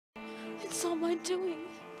was all my doing.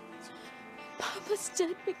 Papa's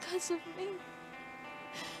dead because of me.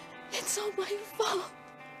 It's all my fault.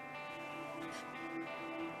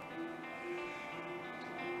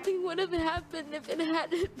 Nothing would have happened if it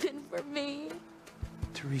hadn't been for me.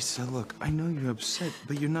 Theresa, look, I know you're upset,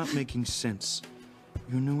 but you're not making sense.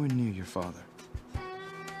 You're nowhere near your father.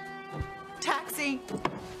 Taxi!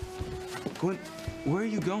 Gwen, where are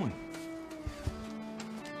you going?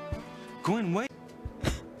 Gwen, wait!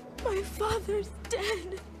 My father's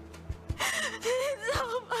dead. It's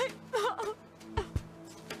all my fault.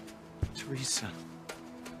 Theresa.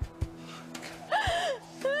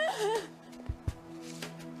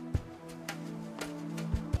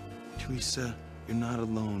 Theresa, you're not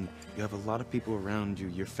alone. You have a lot of people around you,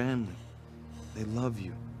 your family. They love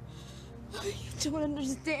you. You don't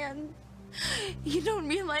understand. You don't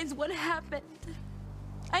realize what happened.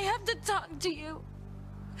 I have to talk to you.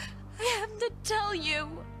 I have to tell you.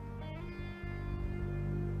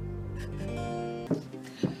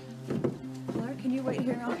 Laura, can you wait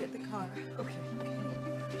here? I'll get the car. Okay.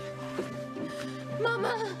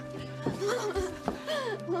 Mama!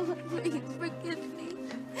 Mama, please forgive me.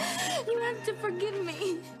 You have to forgive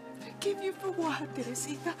me. Forgive you for what,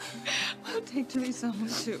 Teresita? I'll take Theresa home,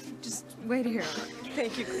 too. Just wait here.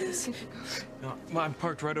 Thank you, Teresita. No, I'm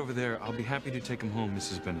parked right over there. I'll be happy to take him home,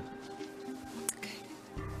 Mrs. Bennett. Okay.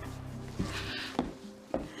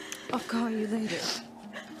 I'll call you later.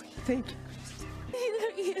 Thank you.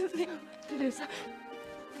 Forgive me. Teresa.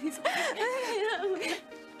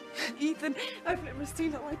 Ethan, I've never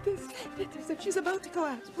seen her like this. It's as if she's about to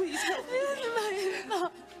collapse. Please help me. It's my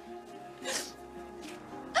fault.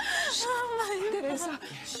 Oh, my Teresa.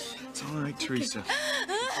 It's all right, Theresa.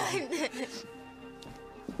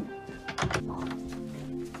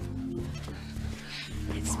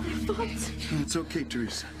 It's my fault. No, it's okay,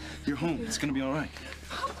 Theresa. You're home. It's gonna be all right.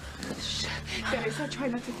 Teresa, try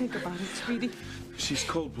not to think about it, sweetie. She's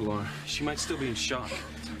cold, Pilar. She might still be in shock.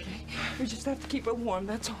 It's okay. We just have to keep her warm,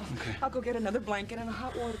 that's all. Okay. I'll go get another blanket and a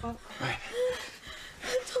hot water bottle. Right.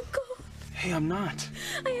 Don't go. Hey, I'm not.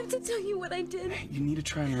 I have to tell you what I did. Hey, you need to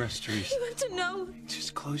try and rest, Theresa. You have to know.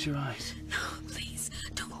 Just close your eyes. No, please,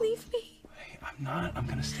 don't leave me. Hey, I'm not. I'm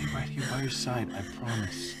gonna stay right here by your side. I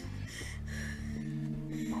promise.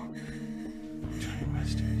 Try and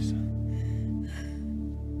rest, Theresa.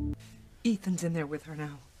 Ethan's in there with her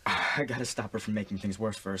now. I gotta stop her from making things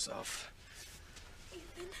worse for herself.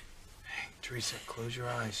 Ethan, Hey, Theresa, close your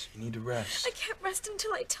eyes. You need to rest. I can't rest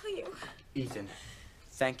until I tell you. Ethan,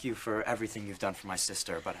 thank you for everything you've done for my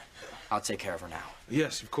sister, but I'll take care of her now.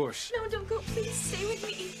 Yes, of course. No, don't go. Please stay with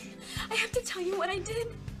me. I have to tell you what I did.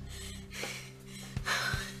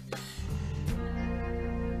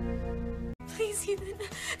 Please, Ethan.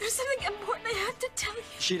 There's something important I have to tell you.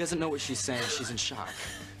 She doesn't know what she's saying. She's in shock.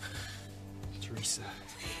 Theresa,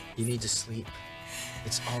 you need to sleep.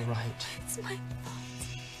 It's all right. It's my fault.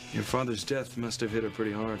 Your father's death must have hit her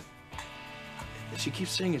pretty hard. If she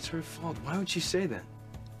keeps saying it's her fault, why would she say that?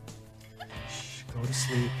 Shh, go to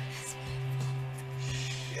sleep.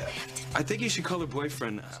 Yeah. I think you should call her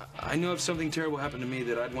boyfriend. I know if something terrible happened to me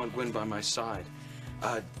that I'd want Gwen by my side.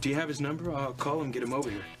 Do you have his number? I'll call him, get him over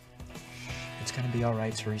here. It's gonna be all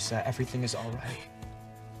right, Theresa. Everything is all right.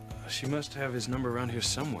 She must have his number around here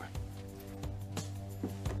somewhere.